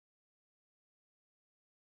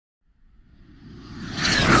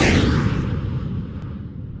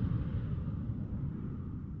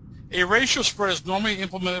A ratio spread is normally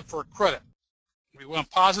implemented for a credit. We want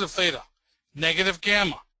positive theta, negative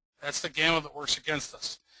gamma. That's the gamma that works against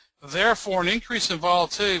us. Therefore, an increase in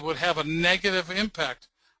volatility would have a negative impact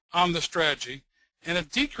on the strategy, and a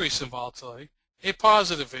decrease in volatility, a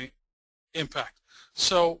positive impact.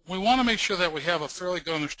 So we want to make sure that we have a fairly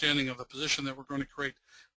good understanding of the position that we're going to create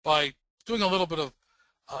by doing a little bit of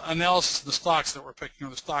analysis of the stocks that we're picking, or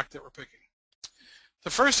the stock that we're picking. The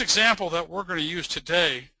first example that we're going to use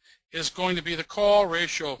today is going to be the call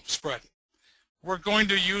ratio spread. We're going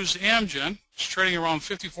to use Amgen. It's trading around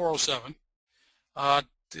 54.07.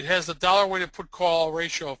 It has the dollar-weighted put call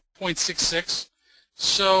ratio of 0.66.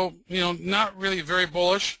 So, not really very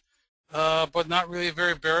bullish, but not really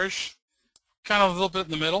very bearish. Kind of a little bit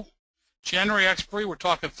in the middle. January expiry, we're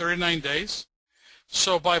talking 39 days.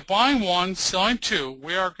 So by buying one, selling two,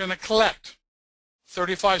 we are going to collect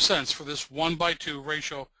 35 cents for this 1/2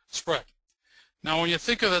 ratio spread. Now when you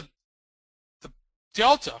think of the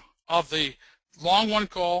delta of the long one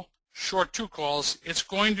call, short two calls, it's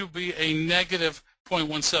going to be a negative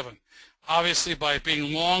 0.17. Obviously by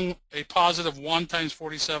being long, a positive 1 times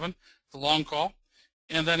 47, the long call,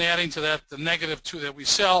 and then adding to that the negative 2 that we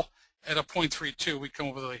sell at a 0.32, we come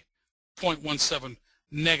up with a 0.17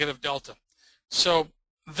 negative delta. So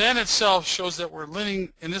that itself shows that we're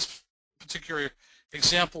leaning, in this particular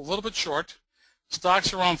example, a little bit short.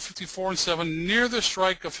 Stocks around 54.7, near the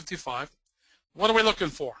strike of 55. What are we looking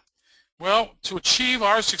for? Well, to achieve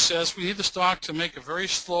our success, we need the stock to make a very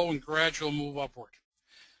slow and gradual move upward.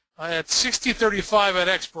 At 60.35 at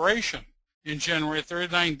expiration in January,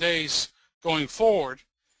 39 days going forward,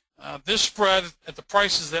 this spread at the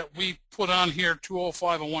prices that we put on here,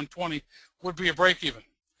 205 and 120, would be a break-even.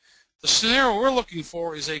 The scenario we're looking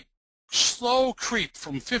for is a slow creep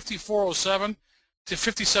from 54.07 to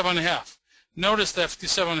 57.5. Notice that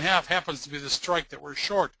 57.5 happens to be the strike that we're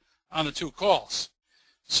short on the two calls.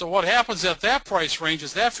 So what happens at that price range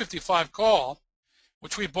is that 55 call,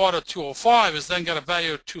 which we bought at 205, is then got a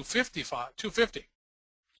value of 250.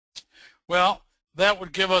 Well, that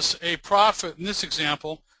would give us a profit in this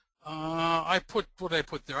example. What did I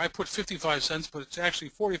put there? I put 55 cents, but it's actually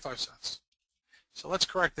 45 cents. So let's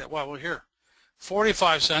correct that while we're here.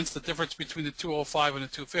 45 cents, the difference between the 205 and the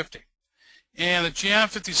 250. And the Jan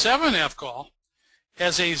 57.5 call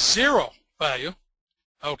has a 0 value,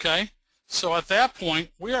 okay? So at that point,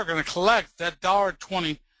 we are going to collect that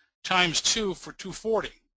 $1.20 times 2 for 240,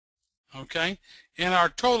 okay? In our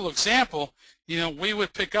total example, we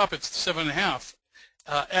would pick up at 7.5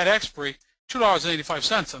 at expiry,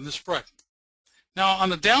 $2.85 on this spread. Now on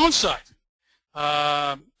the downside,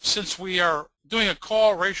 since we are doing a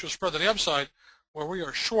call ratio spread to the upside where we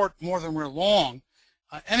are short more than we're long,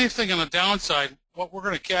 anything on the downside, what we're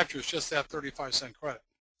going to capture is just that 35-cent credit.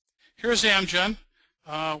 Here's Amgen.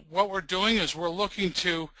 What we're doing is we're looking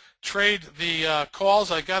to trade the calls.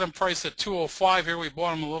 I got them priced at 205 here. We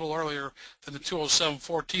bought them a little earlier than the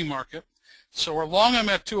 207.14 market. So we're long them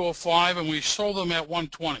at 205 and we sold them at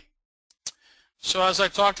 120. So as I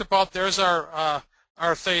talked about, there's our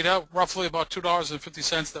theta, roughly about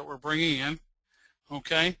 $2.50 that we're bringing in.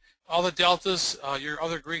 Okay, all the deltas, your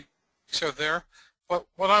other Greeks are there. But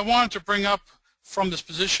what I wanted to bring up from this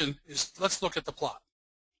position is, let's look at the plot.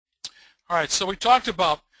 All right, so we talked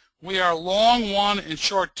about we are long one and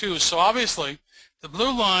short two. So obviously, the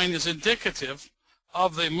blue line is indicative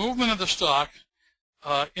of the movement of the stock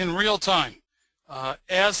in real time.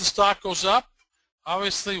 As the stock goes up,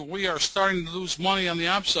 obviously we are starting to lose money on the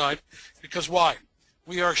upside because why?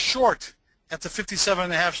 We are short at the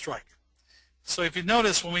 57.5 strike. So if you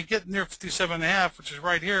notice, when we get near 57.5, which is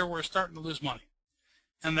right here, we're starting to lose money.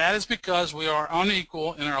 And that is because we are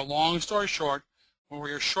unequal in our long story short, where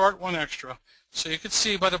we are short one extra. So you can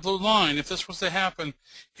see by the blue line, if this was to happen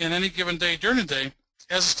in any given day during the day,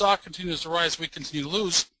 as the stock continues to rise, we continue to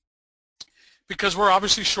lose because we're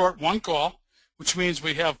obviously short one call, which means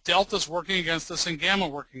we have deltas working against us and gamma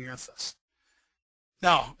working against us.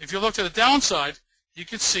 Now, if you look at the downside, you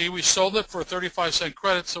can see we sold it for a 35-cent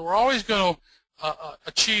credit, so we're always going to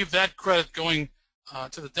achieve that credit going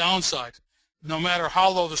to the downside, no matter how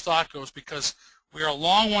low the stock goes, because we are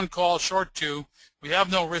long one call, short two. We have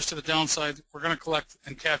no risk to the downside. We're going to collect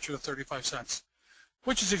and capture the 35 cents,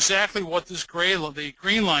 which is exactly what this the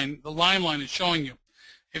green line, the line is showing you.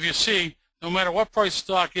 If you see, no matter what price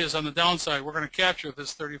stock is on the downside, we're going to capture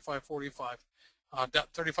this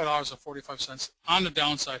 $35.45 on the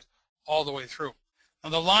downside all the way through. Now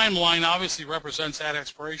the line obviously represents at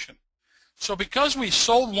expiration. So because we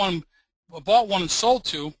sold one, bought one and sold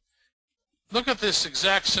two, look at this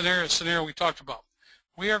exact scenario we talked about.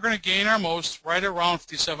 We are going to gain our most right around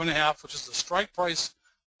 57.5, which is the strike price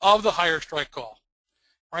of the higher strike call.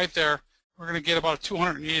 Right there, we're going to get about a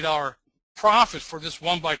 $280 profit for this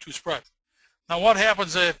 1-by-2 spread. Now what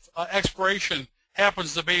happens if expiration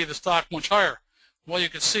happens to be the stock much higher? Well, you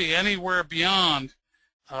can see anywhere beyond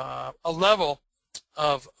a level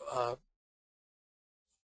of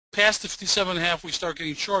past the 57.5 we start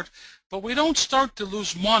getting short, but we don't start to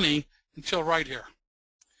lose money until right here.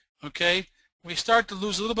 Okay, we start to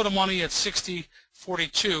lose a little bit of money at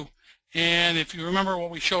 60.42, and if you remember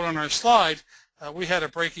what we showed on our slide, we had a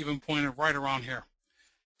break-even point of right around here.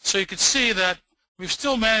 So you can see that we've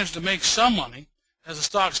still managed to make some money as the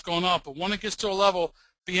stock's going up, but when it gets to a level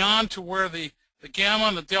beyond to where the gamma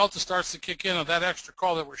and the delta starts to kick in of that extra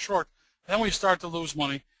call that we're short, then we start to lose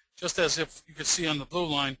money, just as if you could see on the blue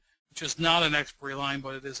line, which is not an expiry line,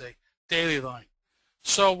 but it is a daily line.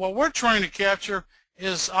 So what we're trying to capture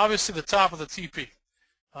is obviously the top of the TP.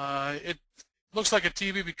 It looks like a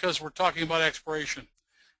TP because we're talking about expiration.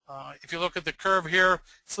 If you look at the curve here,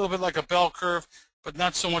 it's a little bit like a bell curve, but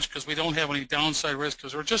not so much because we don't have any downside risk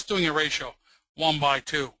because we're just doing a ratio,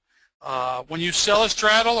 1-by-2. When you sell a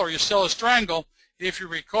straddle or you sell a strangle, if you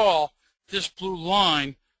recall, this blue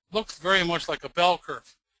line looked very much like a bell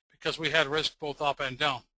curve because we had risk both up and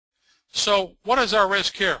down. So what is our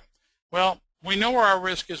risk here? Well, we know where our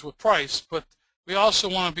risk is with price, but we also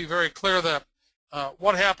want to be very clear that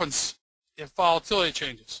what happens if volatility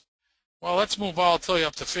changes. Well, let's move volatility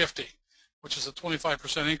up to 50, which is a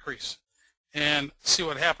 25% increase, and see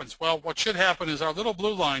what happens. Well, what should happen is our little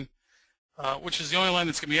blue line, which is the only line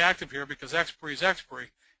that's going to be active here because expiry is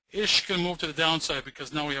expiry, is going to move to the downside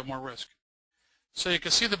because now we have more risk. So you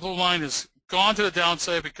can see the blue line has gone to the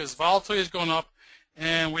downside because volatility is going up,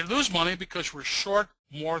 and we lose money because we're short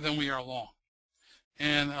more than we are long.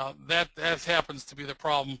 And that happens to be the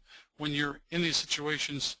problem when you're in these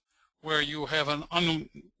situations where you have an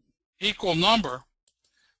unequal number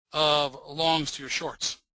of longs to your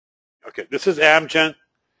shorts. Okay, this is Amgen,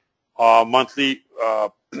 monthly,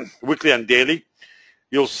 weekly, and daily.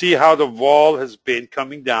 You'll see how the vol has been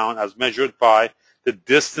coming down as measured by the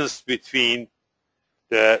distance between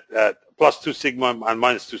the +2 sigma and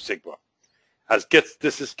 -2 sigma.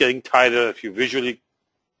 This is getting tighter. If you visually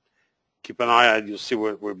keep an eye on it, you'll see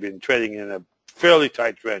we've been trading in a fairly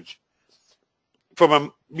tight range from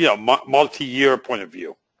a multi-year point of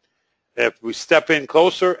view. If we step in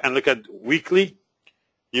closer and look at weekly,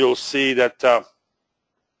 you'll see that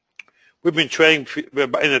we've been trading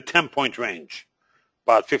in a 10-point range,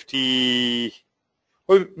 about 50,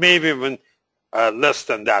 or maybe even less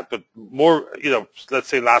than that, but more, let's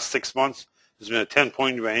say last 6 months, there's been a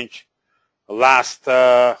 10-point range. Last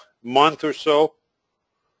month or so,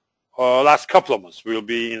 last couple of months, we'll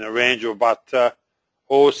be in a range of about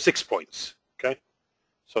 6 points, okay?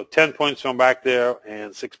 So 10 points from back there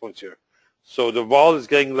and 6 points here. So the vol is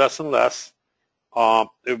getting less and less.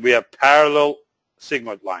 We have parallel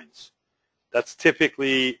sigma lines. That's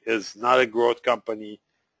typically is not a growth company.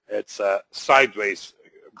 It's a sideways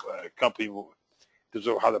company. This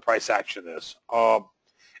is how the price action is.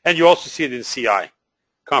 And you also see it in CI.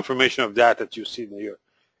 Confirmation of that you see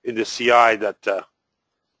in the CI that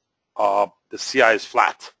the CI is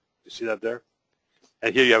flat. You see that there?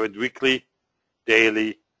 And here you have it weekly,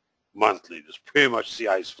 daily, monthly. There's pretty much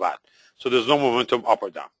CI is flat. So there's no momentum up or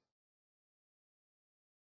down.